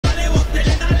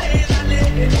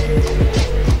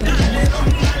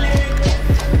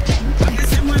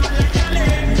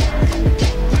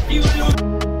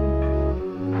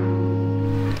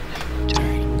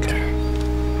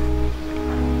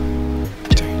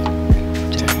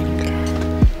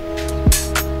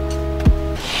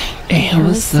Hey,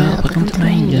 what's up? Welcome to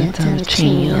my YouTube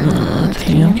channel.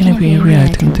 Today I'm going to be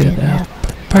reacting to the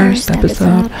first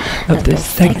episode of the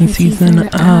second season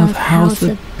of House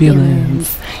of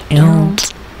Villains. And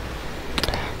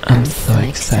I'm so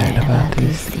excited about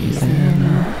this season.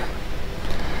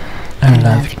 I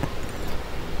love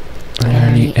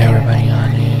literally everybody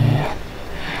on it.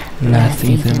 Last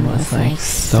season was like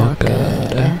so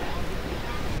good.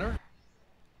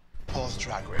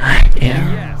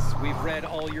 Yeah. Yes, we've read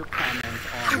all your comments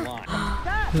online.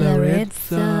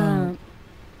 Larissa.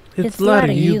 It's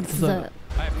Larissa.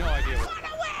 I have no idea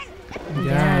what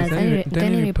Yeah, they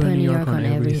need to put New York on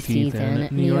every season.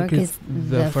 New York is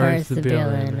the first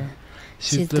villain.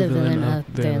 She's the villain of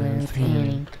villains.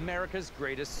 America's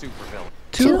greatest supervillain.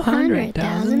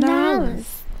 $200,000.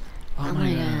 Oh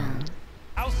my god.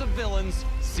 House of Villains,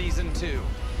 Season 2.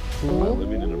 Am I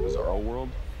living in a bizarro world?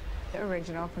 The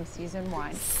original from season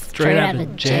 1. Straight out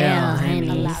of jail,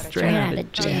 honey. Straight out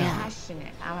of jail.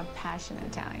 I'm a passionate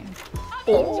Italian.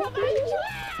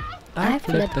 I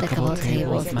flipped a couple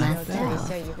tables myself.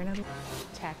 So you're gonna be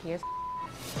tacky as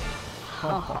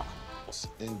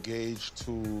Engaged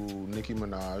to Nicki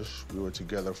Minaj. We were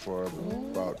together for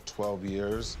about 12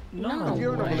 years. No If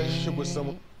you're in a way. relationship with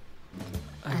someone,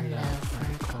 I love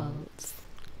her quotes.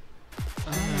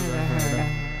 I never heard of her.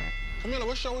 Camila,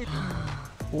 what show we?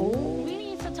 We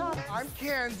need to talk. I'm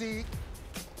Candy.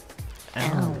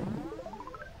 Ow.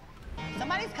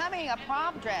 Somebody's coming, a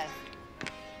prom dress.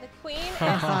 The queen is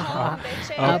home,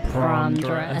 bitches. A prom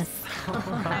dress.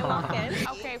 I walk in.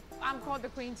 Okay, I'm called the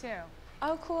queen too.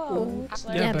 Oh, cool.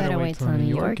 Yeah, better wait till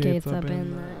New York gets up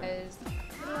in there.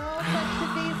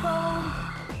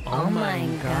 Oh my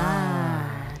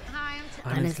god. Hi,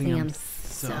 I'm Honestly, I'm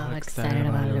so excited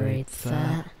about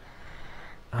Larissa.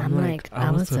 I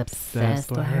was obsessed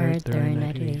with her during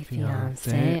 90 Day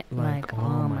Fiancé. Like,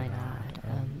 oh my god,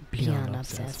 beyond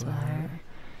obsessed with her.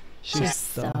 She's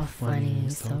so funny,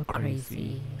 so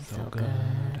crazy, so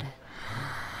good.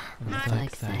 I'm so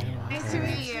excited about nice to her.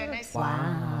 meet you. Nice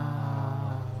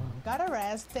Wow. Got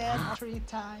arrested 3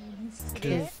 times.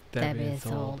 Cause Debbie's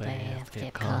old ass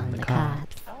kept calling the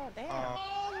cops. Oh, damn.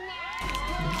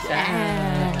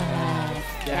 Yes,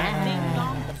 Ding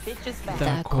dong, the bitch is back.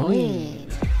 the queen.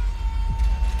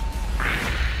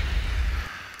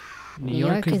 New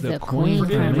York is the queen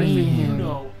for me.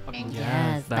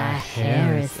 Yes, that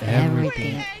hair is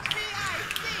everything.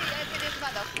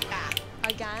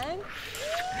 Again?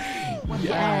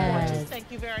 Yes.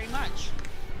 Thank you very much.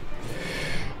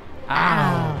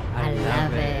 Ow, I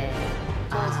love it.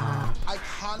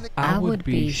 Iconic. I would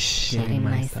be shitting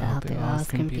myself if I was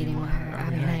competing with her.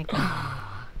 I'd be like,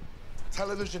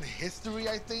 Television history,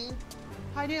 I think.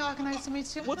 Hi, New York. Nice to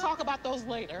meet you. We'll talk about those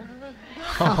later.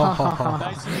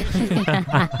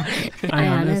 I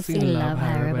honestly love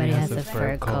how everybody has a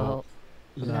fur coat.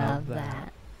 Love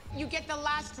that. You get the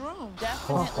last room.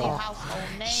 Definitely household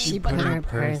name. She put her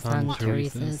purse on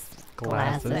Teresa's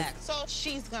glasses. So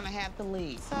she's gonna have to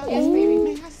leave. Yes, baby.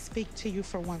 May I speak to you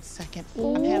for 1 second?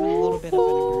 I'm having a little bit of an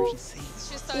emergency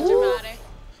She's so dramatic.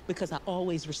 because I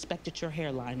always respected your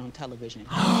hairline on television.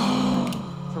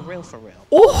 For real, for real.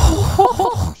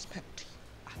 Respect.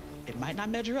 It might not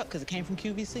measure up because it came from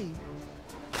QVC.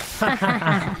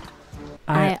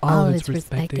 I always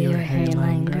respected your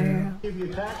hairline, girl.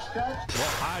 Well,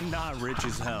 I'm not rich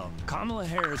as hell. Kamala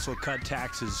Harris will cut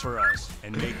taxes for us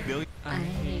and make billions. I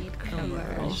hate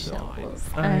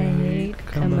commercials. I hate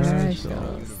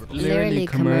commercials. Literally,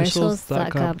 commercials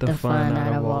suck up the fun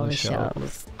out of all the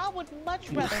shows. I would much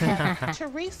rather have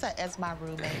Teresa as my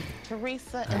roommate.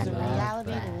 Teresa is a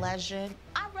reality legend.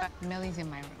 Millie's in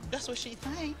my room. That's what she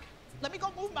think. Let me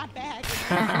go move my bag.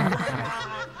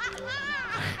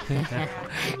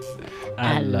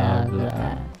 I love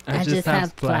that. I just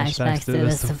have flashbacks to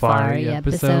the Safari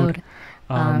episode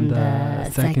on the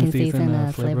second season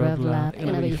of Flavor of Love. They're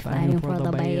gonna be fighting for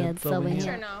the beds over Sure,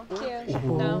 here. no. Cute.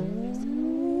 No.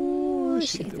 Ooh,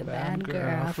 she's a bad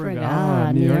girl. I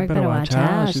forgot. New York better watch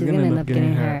out. She's gonna end up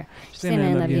getting hurt. She's gonna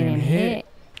end up getting hit.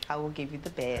 I will give you the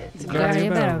beds. Girl, you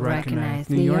better recognize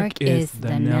New York is the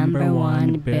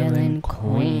 #1 villain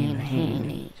queen,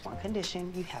 honey. On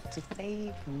condition, you have to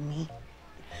save me.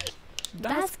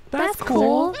 That's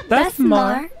cool. That's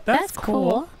smart. That's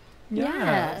cool.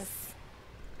 Yes.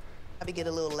 I get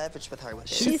a little leverage with her with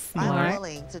this. She's smart. I'm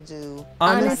willing to do.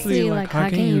 Honestly, like, how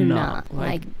can you not?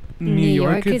 Like, New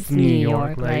York is New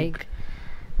York. Like,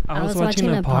 I was watching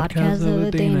a podcast the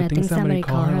other day, and I think somebody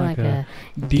called her like a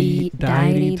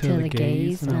deity to the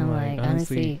gays, and I'm like,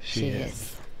 honestly, she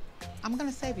is. I'm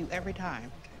gonna save you every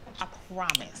time. I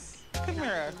promise. Come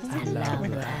here. I love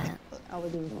that. I will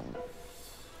do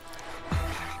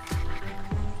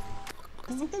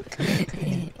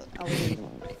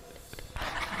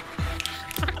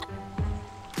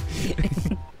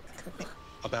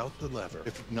About the lever.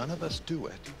 If none of us do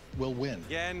it, we'll win.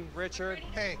 Again, Richard.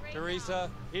 Hey, Teresa.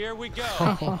 Here we go.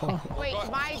 Wait,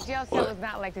 my jail cell was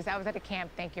not like this. I was at the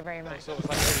camp. Thank you very much. So it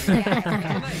was like,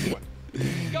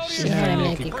 go to She your had to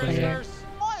cells, make it clear. prisoners.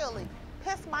 Royally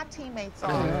piss my teammates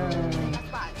off. That's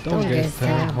fine. Don't get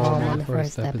sent home on the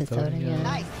first episode again.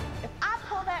 Nice. If I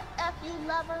pull that FU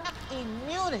lever,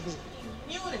 immunity.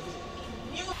 Immunity.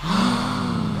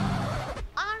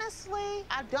 Honestly,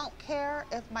 I don't care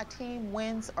if my team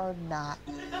wins or not.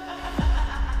 New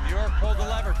York pulled the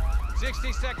lever.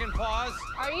 60-second pause.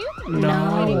 Are you? No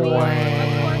Of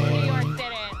way. course New York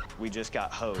didn't. We just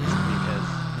got hosed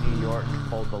because New York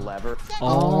pulled the lever.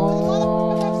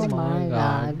 Oh my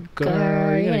god.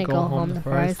 Girl, you're gonna go home the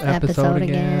first episode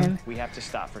again. We have to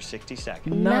stop for 60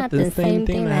 seconds. Not the same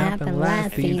thing that happened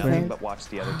last And do nothing season. but watch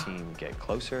the other team get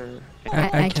closer.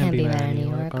 I can't be mad at New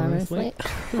York, honestly.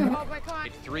 Oh my God.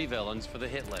 3 villains for the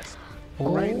hit list.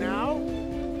 Right now,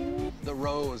 The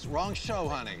Rose. Wrong show,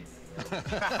 honey.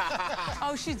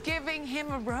 Oh, she's giving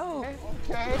him a rose.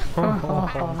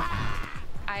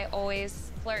 I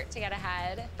always flirt to get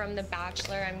ahead. From The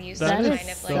Bachelor, I'm used That to is kind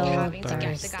of so like having to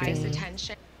get the guy's thirsty.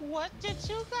 attention. What did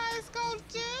you guys go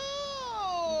do?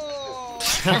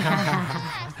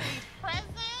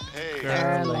 hey,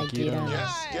 Girl, like you don't.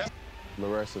 yes.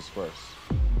 Larissa's first.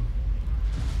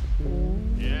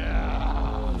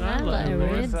 Not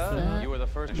Larissa. You were the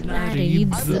first.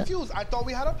 Larissa. I thought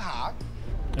we had a pact.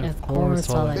 Of course,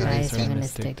 all the guys are gonna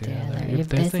stick together. If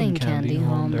they send Candy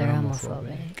home, they're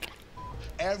homophobic.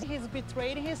 He's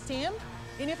betrayed his team,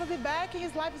 and if he'll be back,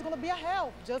 his life is gonna be a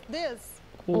hell. Just this.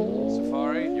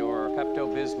 Safari, your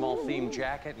Pepto-Bismol themed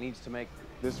jacket needs to make.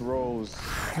 This rose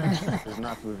is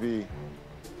not for V,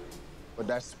 but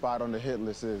that spot on the hit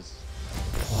list is.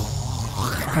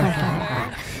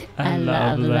 I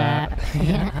love that.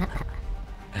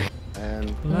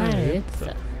 And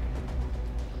Larissa.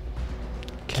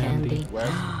 Candy. Wes,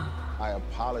 I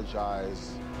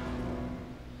apologize.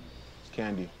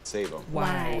 Candy, save him.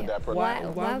 Why? That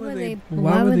Why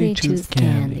would they choose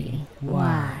Candy?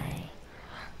 Why?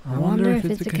 I wonder if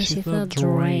it's because she's a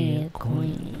drag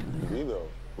queen. Either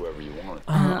whoever you want.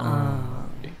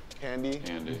 Candy.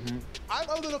 I'm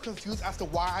a little confused as to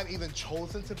why I'm even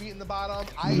chosen to be in the bottom.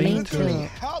 I Me literally too.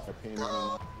 helped.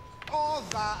 All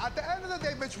that. At the end of the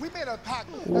day, bitch, we made a pact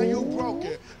and you broke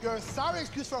it. Your sorry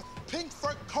excuse for a pink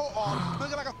fur coat on,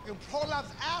 looking like a fucking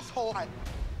prolapse asshole. That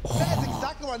is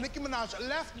exactly why Nicki Minaj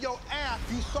left your ass,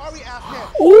 you sorry ass man.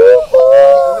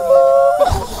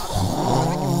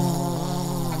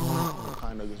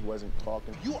 Kinda just wasn't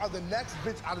talking. You are the next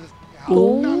bitch out of this house.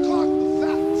 Now talk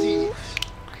that tea.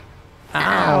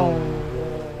 Ow.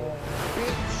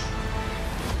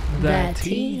 Bitch. That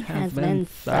tea has been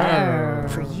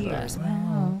served for years.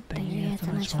 Well, thank you guys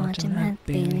so much for watching that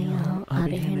video. I'll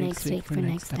be here next week for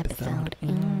next episode.